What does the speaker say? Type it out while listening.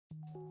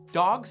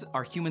Dogs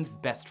are humans'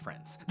 best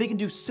friends. They can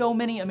do so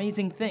many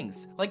amazing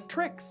things, like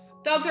tricks.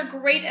 Dogs are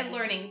great at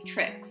learning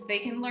tricks. They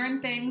can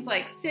learn things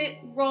like sit,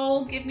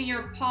 roll, give me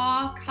your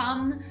paw,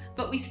 come,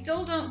 but we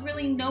still don't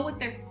really know what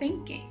they're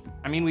thinking.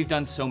 I mean, we've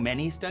done so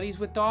many studies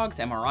with dogs,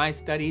 MRI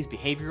studies,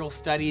 behavioral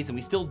studies, and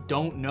we still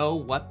don't know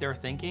what they're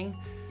thinking.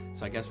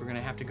 So I guess we're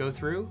gonna have to go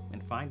through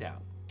and find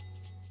out.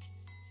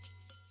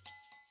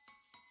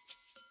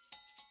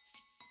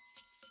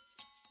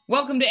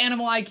 Welcome to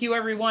Animal IQ,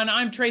 everyone.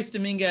 I'm Trace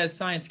Dominguez,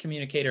 science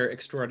communicator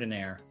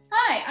extraordinaire.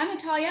 Hi, I'm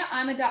Natalia.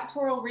 I'm a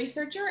doctoral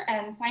researcher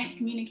and science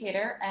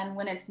communicator, and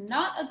when it's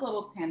not a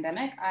global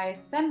pandemic, I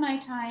spend my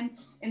time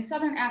in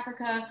Southern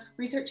Africa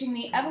researching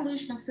the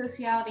evolution of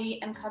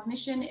sociality and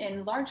cognition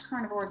in large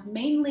carnivores,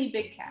 mainly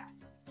big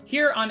cats.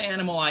 Here on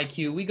Animal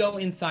IQ, we go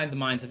inside the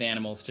minds of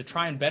animals to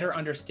try and better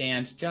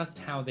understand just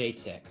how they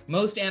tick.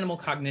 Most animal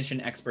cognition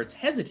experts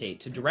hesitate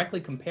to directly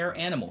compare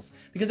animals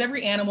because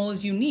every animal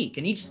is unique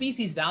and each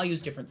species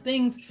values different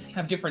things,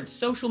 have different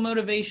social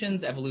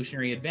motivations,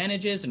 evolutionary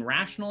advantages, and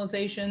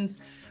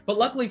rationalizations. But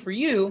luckily for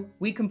you,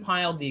 we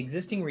compiled the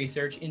existing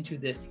research into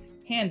this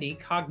handy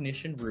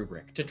cognition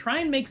rubric to try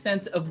and make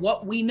sense of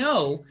what we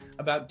know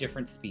about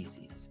different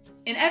species.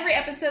 In every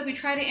episode, we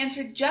try to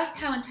answer just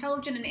how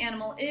intelligent an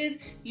animal is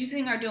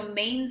using our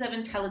domains of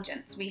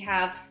intelligence. We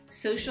have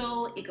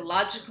social,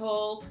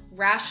 ecological,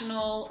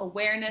 rational,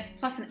 awareness,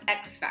 plus an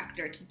X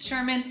factor to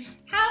determine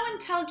how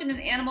intelligent an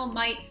animal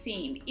might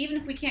seem, even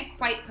if we can't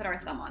quite put our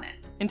thumb on it.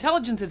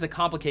 Intelligence is a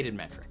complicated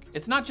metric.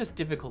 It's not just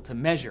difficult to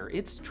measure,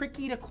 it's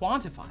tricky to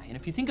quantify. And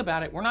if you think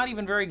about it, we're not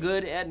even very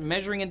good at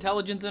measuring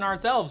intelligence in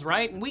ourselves,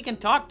 right? And we can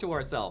talk to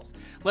ourselves,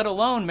 let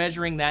alone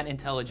measuring that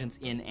intelligence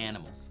in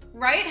animals.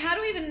 Right? How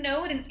do we even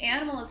know what an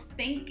animal is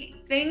thinking?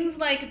 Things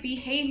like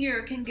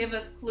behavior can give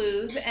us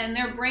clues, and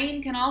their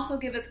brain can also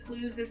give us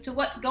clues as to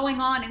what's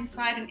going on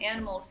inside an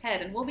animal's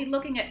head. And we'll be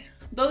looking at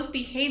both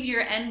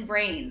behavior and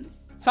brains.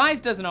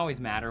 Size doesn't always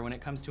matter when it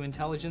comes to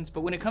intelligence,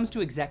 but when it comes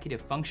to executive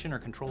function or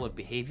control of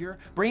behavior,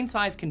 brain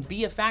size can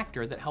be a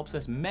factor that helps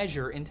us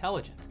measure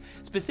intelligence.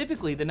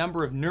 Specifically, the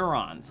number of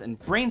neurons and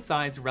brain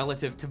size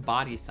relative to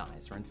body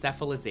size, or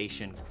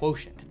encephalization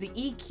quotient. The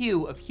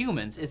EQ of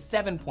humans is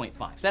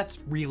 7.5. That's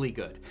really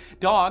good.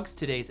 Dogs,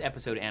 today's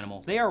episode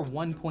animal, they are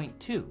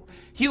 1.2.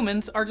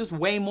 Humans are just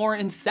way more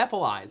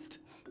encephalized.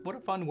 What a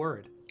fun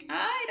word.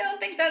 I don't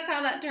think that's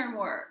how that term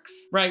works.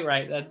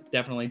 Right, that's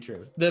definitely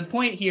true. The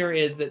point here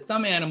is that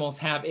some animals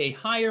have a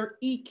higher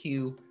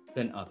EQ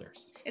than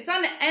others. It's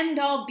not an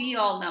end-all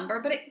be-all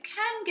number, but it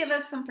can give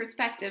us some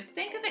perspective.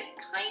 Think of it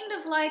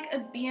kind of like a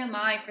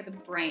BMI for the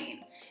brain.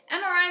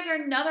 MRIs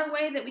are another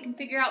way that we can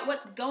figure out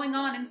what's going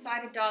on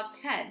inside a dog's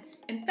head.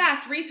 In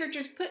fact,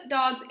 researchers put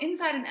dogs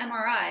inside an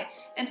MRI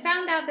and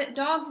found out that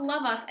dogs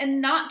love us,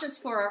 and not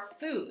just for our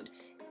food.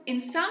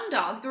 In some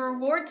dogs, the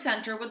reward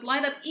center would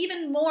light up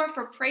even more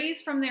for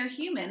praise from their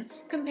human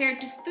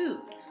compared to food.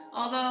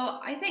 Although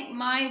I think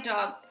my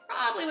dog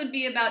probably would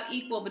be about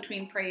equal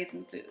between praise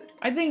and food.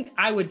 I think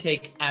I would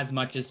take as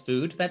much as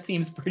food. That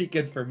seems pretty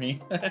good for me.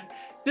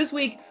 This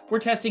week, we're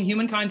testing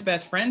humankind's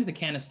best friend, the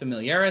Canis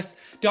familiaris.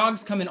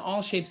 Dogs come in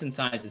all shapes and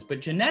sizes, but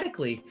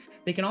genetically,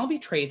 they can all be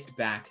traced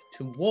back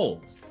to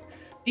wolves.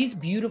 These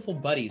beautiful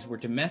buddies were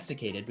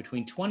domesticated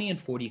between 20 and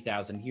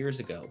 40,000 years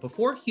ago,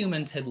 before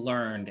humans had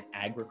learned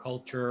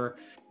agriculture,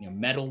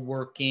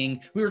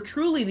 metalworking. We were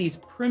truly these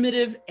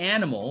primitive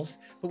animals,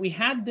 but we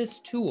had this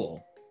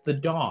tool, the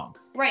dog.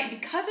 Right,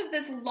 because of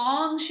this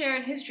long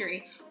shared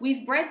history,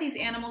 we've bred these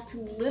animals to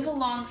live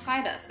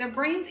alongside us. Their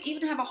brains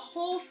even have a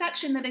whole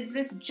section that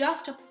exists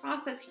just to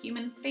process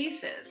human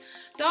faces.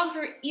 Dogs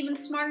are even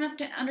smart enough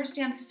to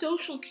understand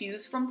social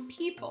cues from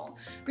people.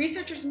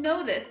 Researchers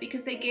know this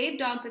because they gave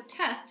dogs a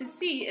test to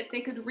see if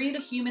they could read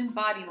a human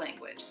body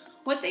language.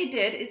 What they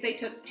did is they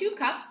took 2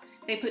 cups,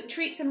 they put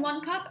treats in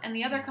one cup and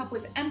the other cup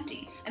was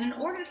empty. And in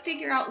order to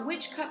figure out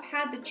which cup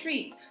had the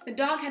treats, the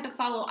dog had to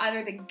follow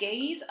either the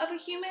gaze of a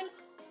human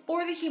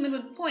or the human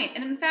would point.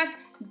 And in fact,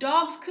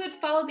 dogs could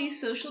follow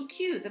these social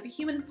cues. If a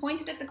human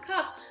pointed at the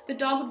cup, the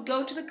dog would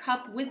go to the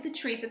cup with the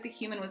treat that the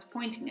human was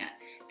pointing at.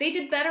 They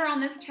did better on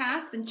this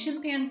task than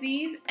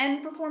chimpanzees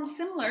and performed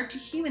similar to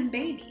human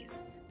babies.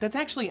 That's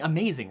actually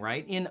amazing,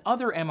 right? In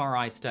other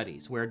MRI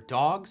studies where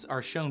dogs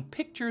are shown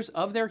pictures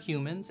of their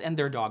humans and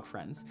their dog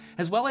friends,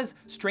 as well as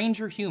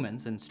stranger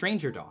humans and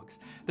stranger dogs,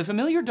 the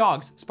familiar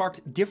dogs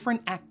sparked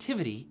different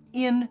activity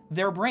in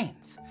their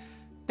brains.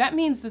 That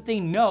means that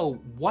they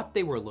know what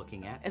they were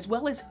looking at as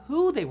well as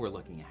who they were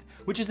looking at,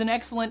 which is an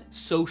excellent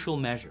social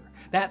measure.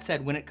 That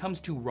said, when it comes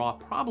to raw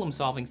problem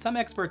solving, some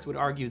experts would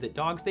argue that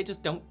dogs, they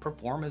just don't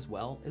perform as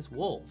well as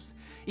wolves.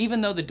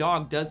 Even though the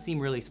dog does seem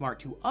really smart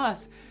to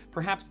us,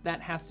 perhaps that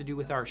has to do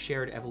with our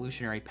shared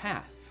evolutionary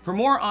path. For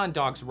more on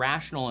dogs'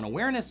 rational and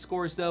awareness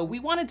scores though, we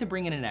wanted to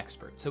bring in an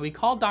expert. So we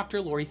called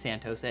Dr. Laurie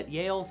Santos at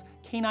Yale's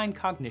Canine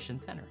Cognition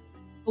Center.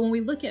 When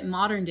we look at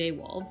modern day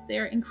wolves,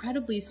 they're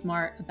incredibly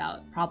smart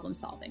about problem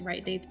solving,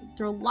 right? They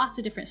throw lots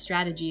of different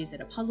strategies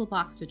at a puzzle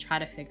box to try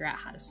to figure out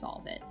how to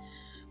solve it.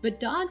 But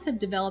dogs have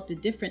developed a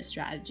different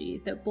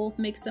strategy that both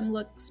makes them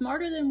look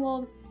smarter than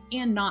wolves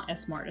and not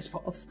as smart as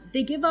wolves.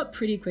 They give up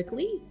pretty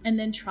quickly and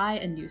then try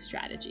a new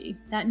strategy.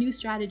 That new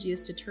strategy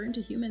is to turn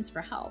to humans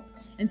for help.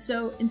 And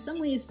so in some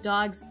ways,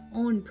 dogs'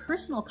 own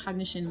personal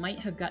cognition might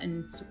have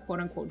gotten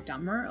quote unquote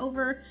dumber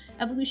over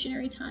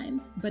evolutionary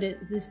time, but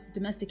this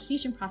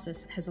domestication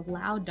process has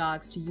allowed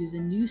dogs to use a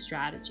new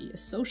strategy, a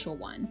social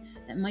one,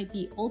 that might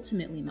be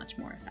ultimately much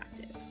more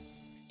effective.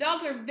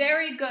 Dogs are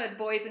very good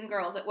boys and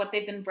girls at what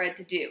they've been bred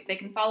to do. They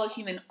can follow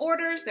human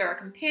orders, they're our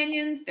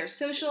companions, they're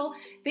social,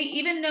 they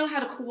even know how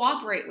to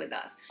cooperate with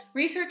us.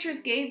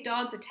 Researchers gave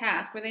dogs a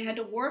task where they had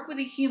to work with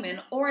a human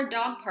or a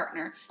dog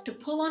partner to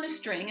pull on a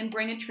string and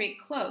bring a treat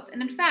close.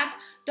 And in fact,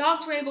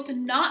 dogs were able to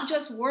not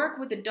just work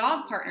with the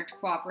dog partner to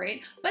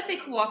cooperate, but they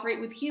cooperate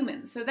with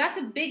humans. So that's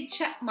a big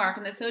check mark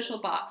in the social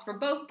box for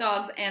both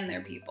dogs and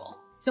their people.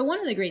 So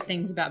one of the great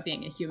things about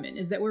being a human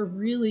is that we're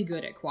really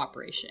good at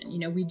cooperation. You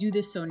know, we do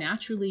this so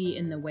naturally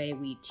in the way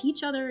we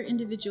teach other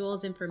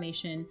individuals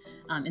information,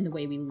 in the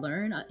way we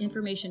learn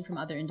information from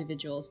other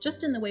individuals,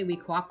 just in the way we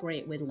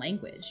cooperate with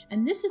language.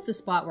 And this is the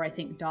spot where I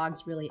think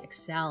dogs really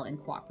excel in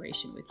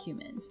cooperation with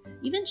humans.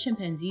 Even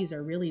chimpanzees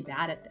are really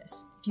bad at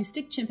this. If you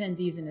stick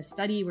chimpanzees in a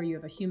study where you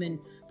have a human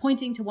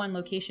pointing to one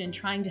location,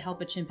 trying to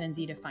help a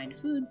chimpanzee to find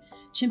food,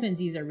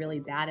 chimpanzees are really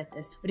bad at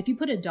this. But if you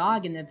put a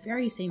dog in the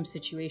very same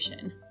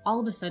situation, all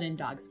of a sudden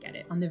dogs get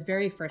it. On the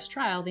very first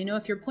trial, they know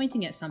if you're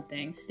pointing at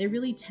something, they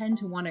really tend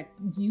to want to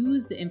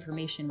use the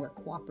information we're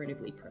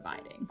cooperatively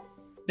providing.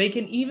 They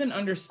can even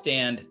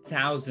understand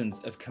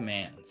thousands of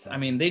commands. I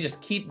mean, they just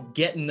keep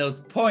getting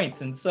those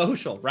points in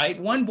social, right?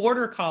 One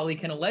border collie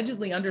can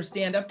allegedly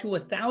understand up to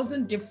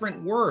 1,000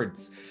 different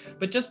words.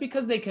 But just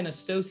because they can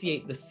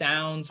associate the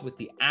sounds with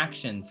the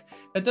actions,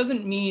 that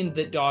doesn't mean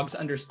that dogs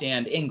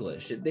understand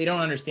English. They don't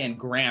understand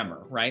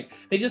grammar, right?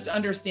 They just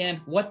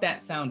understand what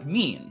that sound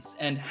means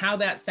and how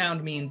that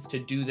sound means to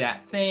do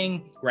that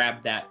thing,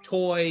 grab that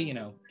toy, you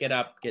know, get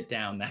up, get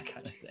down, that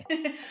kind of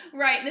thing.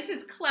 Right, this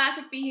is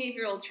classic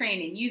behavioral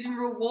training, using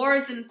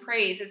rewards and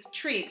praise as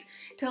treats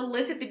to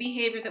elicit the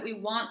behavior that we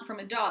want from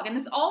a dog. And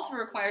this also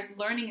requires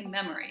learning and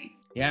memory.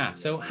 Yeah,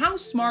 so how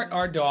smart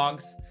are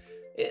dogs?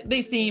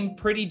 They seem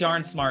pretty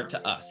darn smart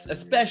to us,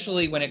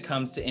 especially when it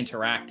comes to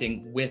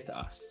interacting with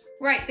us.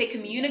 Right, they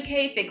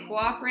communicate, they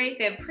cooperate,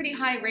 they have pretty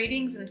high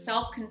ratings in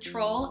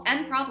self-control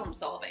and problem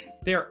solving.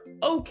 They're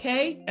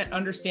okay at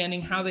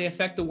understanding how they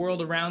affect the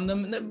world around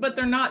them, but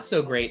they're not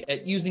so great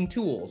at using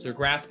tools or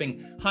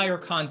grasping higher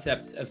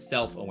concepts of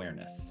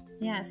self-awareness.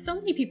 Yeah, so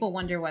many people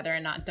wonder whether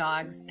or not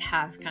dogs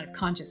have kind of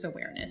conscious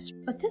awareness.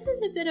 But this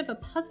is a bit of a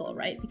puzzle,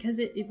 right? Because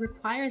it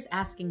requires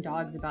asking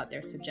dogs about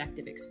their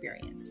subjective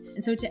experience.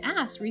 And so to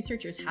ask,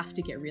 researchers have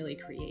to get really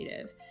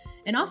creative.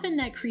 And often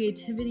that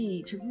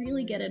creativity to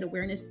really get at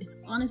awareness, it's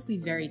honestly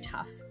very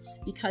tough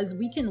because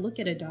we can look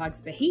at a dog's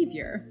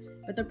behavior,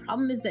 but the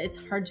problem is that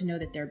it's hard to know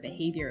that their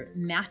behavior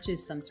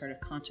matches some sort of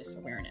conscious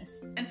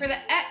awareness. And for the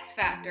X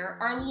factor,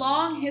 our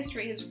long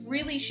history has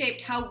really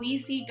shaped how we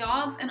see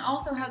dogs and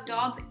also how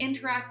dogs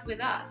interact with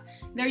us.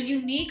 Their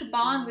unique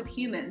bond with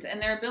humans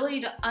and their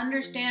ability to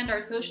understand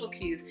our social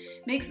cues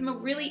makes them a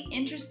really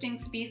interesting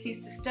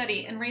species to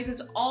study and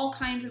raises all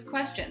kinds of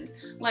questions,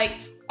 like,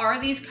 are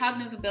these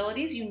cognitive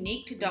abilities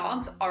unique to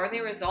dogs? Are they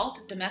a result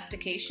of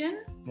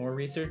domestication? More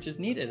research is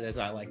needed, as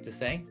I like to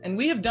say. And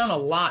we have done a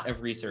lot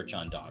of research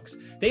on dogs.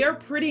 They are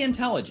pretty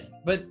intelligent,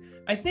 but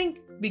I think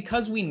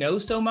because we know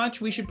so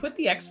much, we should put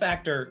the X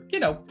factor,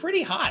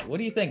 pretty high. What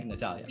do you think,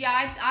 Natalia?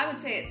 Yeah, I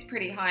would say it's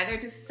pretty high. They're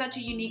just such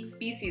a unique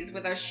species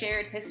with our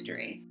shared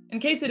history.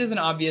 In case it isn't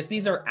obvious,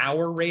 these are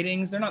our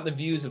ratings. They're not the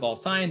views of all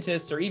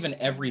scientists or even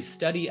every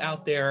study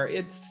out there.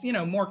 It's,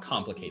 more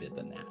complicated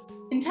than that.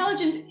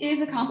 Intelligence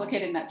is a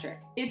complicated metric.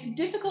 It's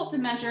difficult to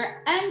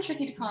measure and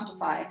tricky to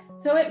quantify,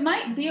 so it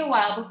might be a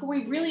while before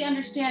we really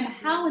understand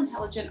how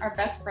intelligent our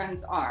best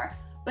friends are.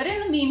 But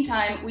in the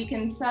meantime, we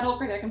can settle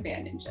for their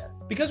companionship.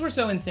 Because we're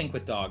so in sync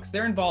with dogs,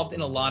 they're involved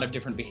in a lot of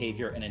different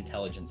behavior and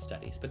intelligence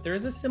studies. But there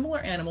is a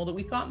similar animal that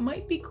we thought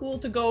might be cool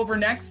to go over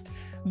next,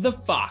 the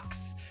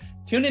fox.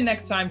 Tune in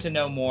next time to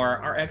know more.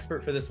 Our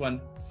expert for this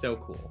one, so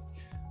cool.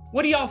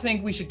 What do y'all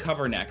think we should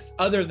cover next,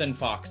 other than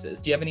foxes?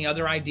 Do you have any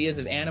other ideas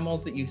of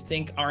animals that you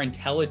think our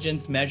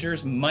intelligence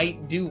measures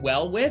might do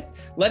well with?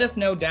 Let us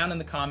know down in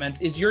the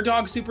comments. Is your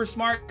dog super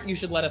smart? You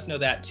should let us know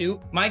that too.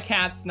 My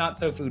cat's not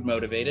so food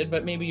motivated,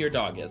 but maybe your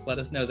dog is. Let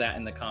us know that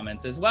in the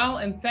comments as well.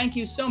 And thank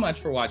you so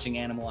much for watching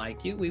Animal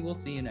IQ. We will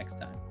see you next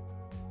time.